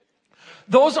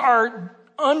 Those are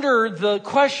under the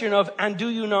question of, and do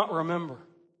you not remember?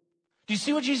 Do you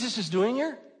see what Jesus is doing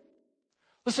here?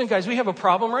 Listen, guys, we have a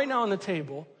problem right now on the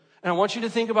table, and I want you to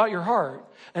think about your heart.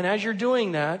 And as you're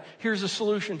doing that, here's a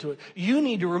solution to it. You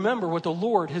need to remember what the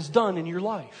Lord has done in your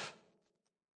life.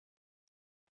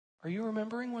 Are you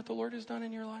remembering what the Lord has done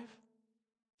in your life?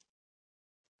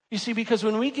 You see, because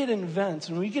when we get in events,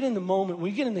 when we get in the moment,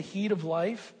 when we get in the heat of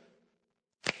life,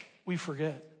 we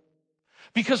forget.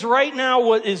 Because right now,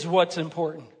 what's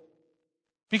important?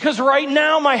 Because right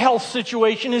now, my health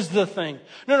situation is the thing.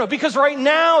 No, because right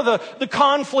now, the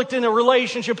conflict in a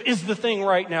relationship is the thing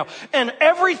right now. And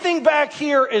everything back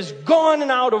here is gone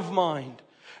and out of mind.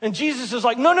 And Jesus is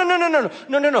like, no.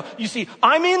 You see,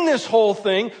 I'm in this whole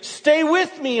thing. Stay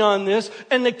with me on this.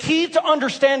 And the key to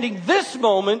understanding this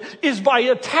moment is by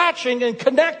attaching and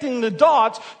connecting the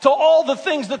dots to all the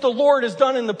things that the Lord has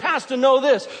done in the past. To know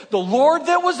this, the Lord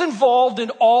that was involved in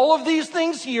all of these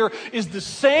things here is the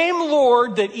same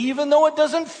Lord that, even though it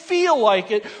doesn't feel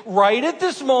like it right at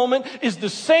this moment, is the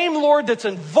same Lord that's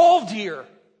involved here.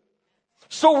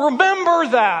 So remember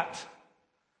that.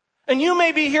 And you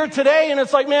may be here today and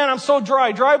it's like, man, I'm so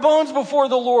dry bones before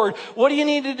the Lord. What do you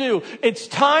need to do? It's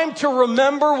time to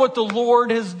remember what the Lord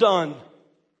has done.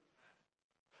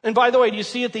 And by the way, do you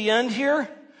see at the end here?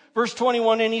 Verse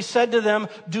 21, and he said to them,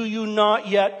 do you not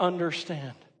yet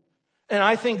understand? And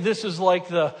I think this is like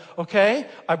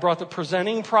I brought the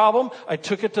presenting problem. I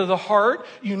took it to the heart.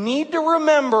 You need to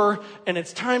remember, and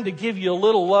it's time to give you a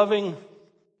little loving,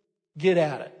 get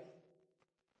at it.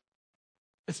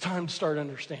 It's time to start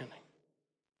understanding.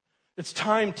 It's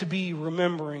time to be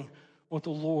remembering what the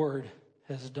Lord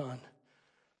has done.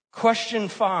 Question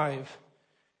 5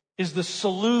 is the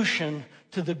solution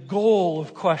to the goal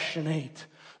of question 8.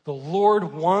 The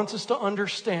Lord wants us to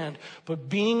understand, but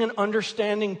being an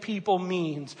understanding people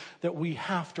means that we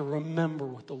have to remember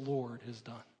what the Lord has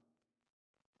done.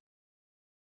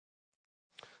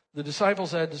 The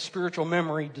disciples had the spiritual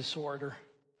memory disorder.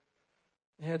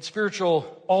 They had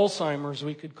spiritual Alzheimer's,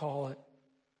 we could call it.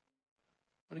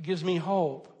 But it gives me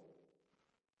hope.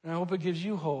 And I hope it gives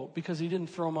you hope, because he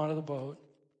didn't throw them out of the boat.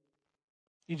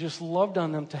 He just loved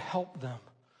on them to help them.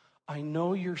 I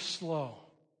know you're slow,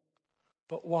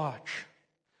 but watch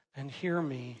and hear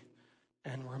me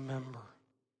and remember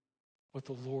what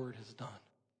the Lord has done.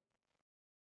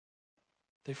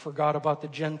 They forgot about the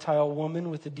Gentile woman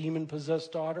with the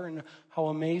demon-possessed daughter and how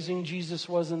amazing Jesus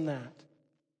was in that.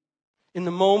 In the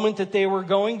moment that they were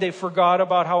going, they forgot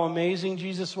about how amazing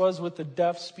Jesus was with the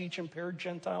deaf, speech-impaired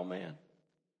Gentile man.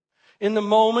 In the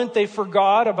moment, they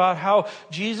forgot about how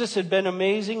Jesus had been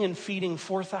amazing in feeding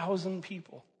 4,000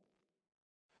 people.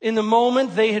 In the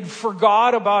moment, they had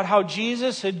forgot about how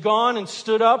Jesus had gone and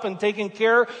stood up and taken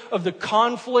care of the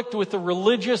conflict with the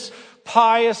religious,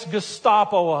 pious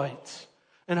Gestapoites,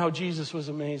 and how Jesus was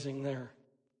amazing there.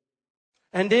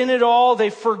 And in it all, they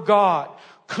forgot.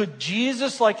 Could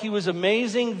Jesus, like he was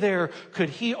amazing there, could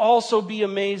he also be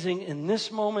amazing in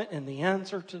this moment? And the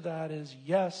answer to that is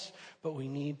yes, but we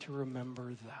need to remember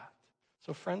that.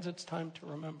 So friends, it's time to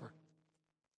remember.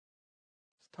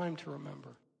 It's time to remember.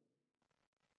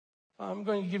 I'm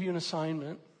going to give you an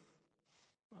assignment.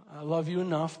 I love you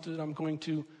enough that I'm going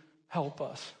to help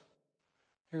us.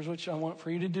 Here's what I want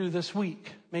for you to do this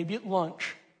week, maybe at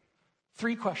lunch.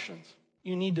 3 questions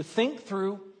you need to think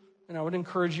through. And I would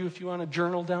encourage you, if you want to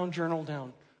journal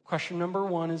down. Question number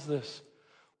 1 is this.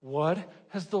 What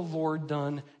has the Lord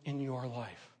done in your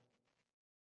life?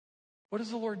 What has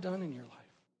the Lord done in your life?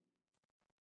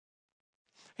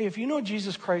 Hey, if you know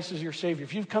Jesus Christ as your Savior,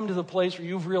 if you've come to the place where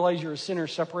you've realized you're a sinner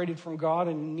separated from God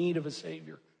and in need of a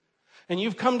Savior, and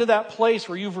you've come to that place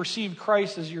where you've received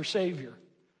Christ as your Savior,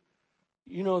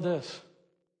 you know this.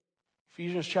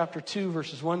 Ephesians chapter 2,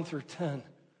 verses 1 through 10.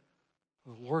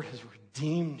 The Lord has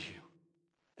redeemed you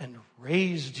and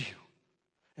raised you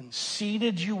and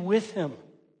seated you with him.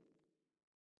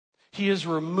 He has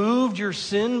removed your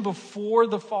sin before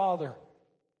the Father.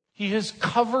 He has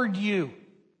covered you.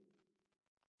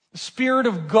 The Spirit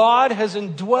of God has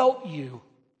indwelt you.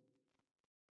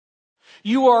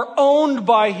 You are owned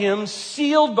by Him,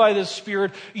 sealed by the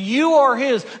Spirit. You are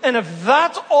His. And if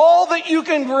that's all that you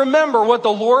can remember, what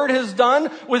the Lord has done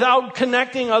without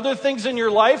connecting other things in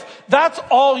your life, that's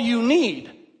all you need.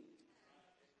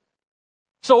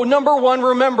 So number one,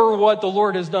 remember what the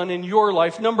Lord has done in your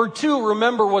life. Number two,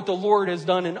 remember what the Lord has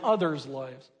done in others'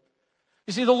 lives.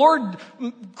 You see, the Lord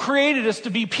created us to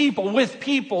be people with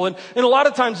people. And a lot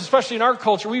of times, especially in our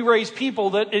culture, we raise people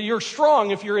that you're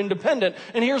strong if you're independent.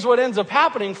 And here's what ends up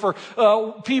happening for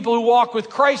people who walk with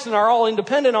Christ and are all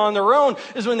independent on their own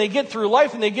is when they get through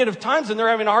life and they get of times and they're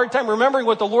having a hard time remembering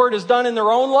what the Lord has done in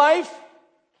their own life.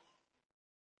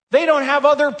 They don't have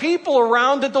other people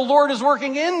around that the Lord is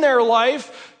working in their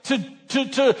life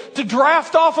to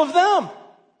draft off of them.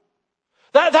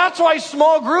 That's why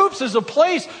small groups is a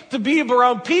place to be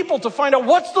around people to find out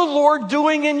what's the Lord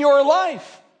doing in your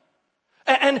life.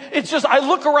 And it's just, I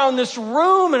look around this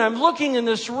room and I'm looking in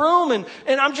this room and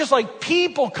I'm just like,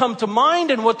 people come to mind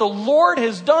and what the Lord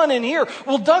has done in here.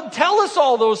 Well, Doug, tell us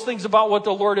all those things about what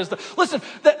the Lord has done. Listen,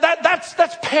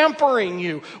 that's pampering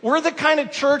you. We're the kind of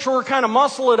church where we're kind of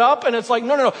muscle it up and it's like,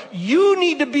 no. You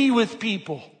need to be with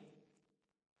people.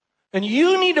 And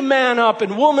you need to man up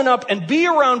and woman up and be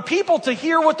around people to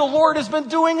hear what the Lord has been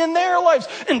doing in their lives.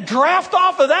 And draft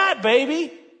off of that,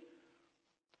 baby.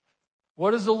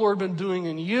 What has the Lord been doing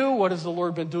in you? What has the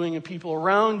Lord been doing in people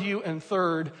around you? And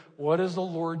third, what has the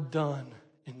Lord done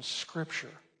in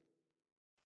Scripture?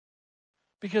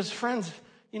 Because friends,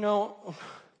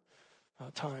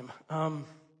 time.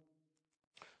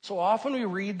 So often we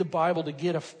read the Bible to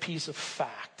get a piece of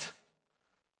fact.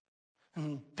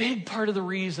 And a big part of the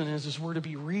reason is we're to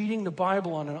be reading the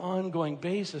Bible on an ongoing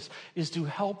basis is to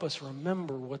help us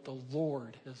remember what the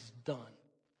Lord has done.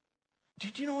 Do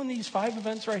you know in these 5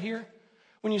 events right here,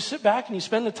 when you sit back and you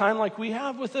spend the time like we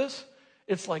have with this,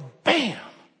 it's like, bam,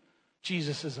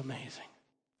 Jesus is amazing.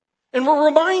 And we're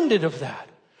reminded of that.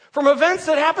 From events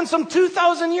that happened some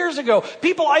 2,000 years ago.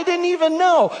 People I didn't even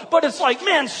know. But it's like,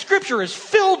 man, Scripture is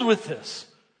filled with this.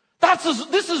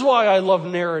 This is why I love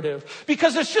narrative.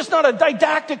 Because it's just not a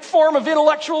didactic form of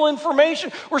intellectual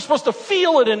information. We're supposed to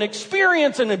feel it and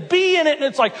experience it and be in it. And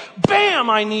it's like, bam,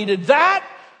 I needed that.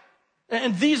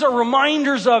 And these are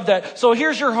reminders of that. So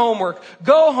here's your homework.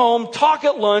 Go home, talk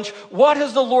at lunch. What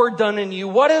has the Lord done in you?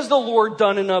 What has the Lord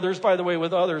done in others? By the way,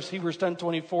 with others, Hebrews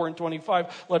 10:24 and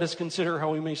 25, let us consider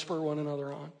how we may spur one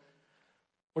another on.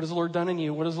 What has the Lord done in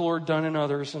you? What has the Lord done in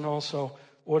others? And also,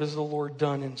 what has the Lord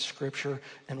done in Scripture?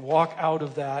 And walk out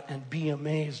of that and be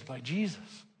amazed by Jesus.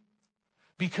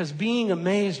 Because being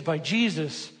amazed by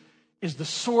Jesus is the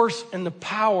source and the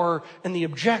power and the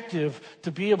objective to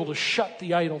be able to shut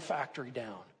the idol factory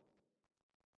down.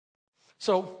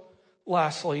 So,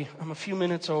 lastly, I'm a few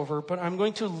minutes over, but I'm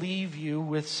going to leave you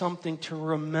with something to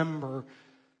remember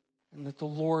and that the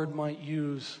Lord might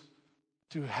use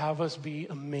to have us be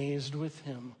amazed with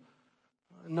Him.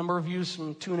 A number of you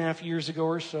from 2.5 years ago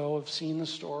or so have seen the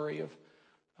story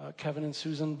of Kevin and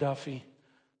Susan Duffy.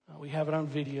 We have it on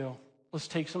video. Let's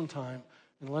take some time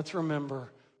and let's remember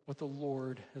what the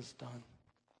Lord has done.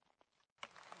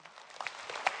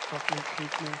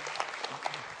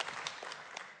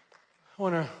 I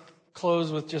want to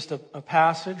close with just a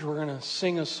passage. We're going to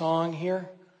sing a song here,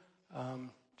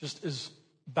 just as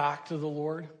back to the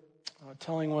Lord,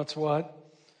 telling what's what.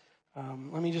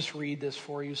 Let me just read this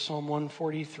for you. Psalm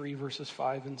 143, verses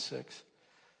 5 and 6.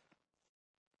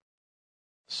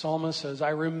 The psalmist says,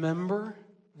 I remember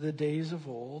the days of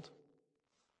old.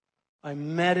 I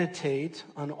meditate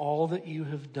on all that you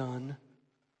have done.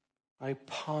 I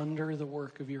ponder the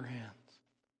work of your hands.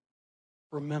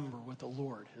 Remember what the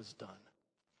Lord has done.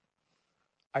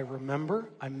 I remember,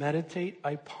 I meditate,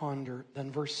 I ponder.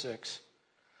 Then verse 6.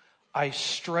 I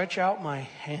stretch out my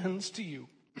hands to you.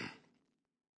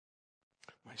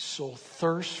 My soul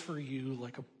thirsts for you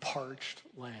like a parched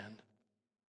land.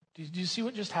 Do you see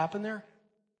what just happened there?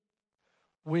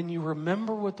 When you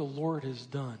remember what the Lord has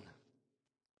done,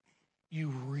 you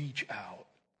reach out,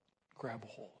 grab a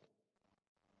hold.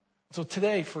 So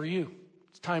today, for you,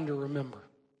 it's time to remember.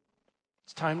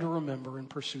 It's time to remember and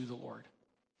pursue the Lord.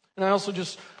 And I also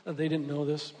they didn't know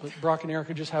this, but Brock and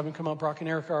Erica just haven't come out. Brock and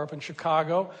Erica are up in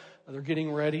Chicago. They're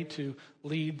getting ready to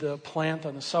lead the plant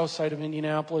on the south side of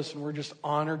Indianapolis, and we're just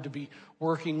honored to be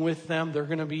working with them. They're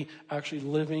going to be actually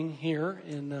living here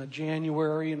in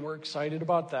January, and we're excited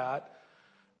about that.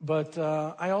 But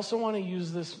I also want to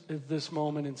use this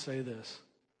moment and say this.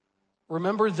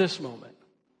 Remember this moment.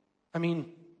 I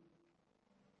mean,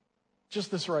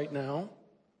 just this right now.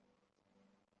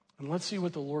 And let's see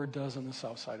what the Lord does on the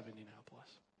south side of Indianapolis.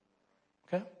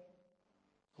 Okay?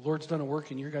 The Lord's done a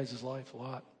work in your guys' life a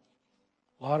lot.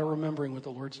 A lot of remembering what the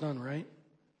Lord's done, right?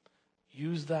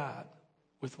 Use that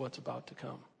with what's about to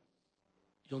come.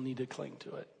 You'll need to cling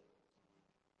to it.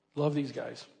 Love these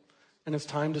guys. And it's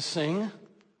time to sing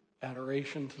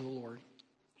adoration to the Lord.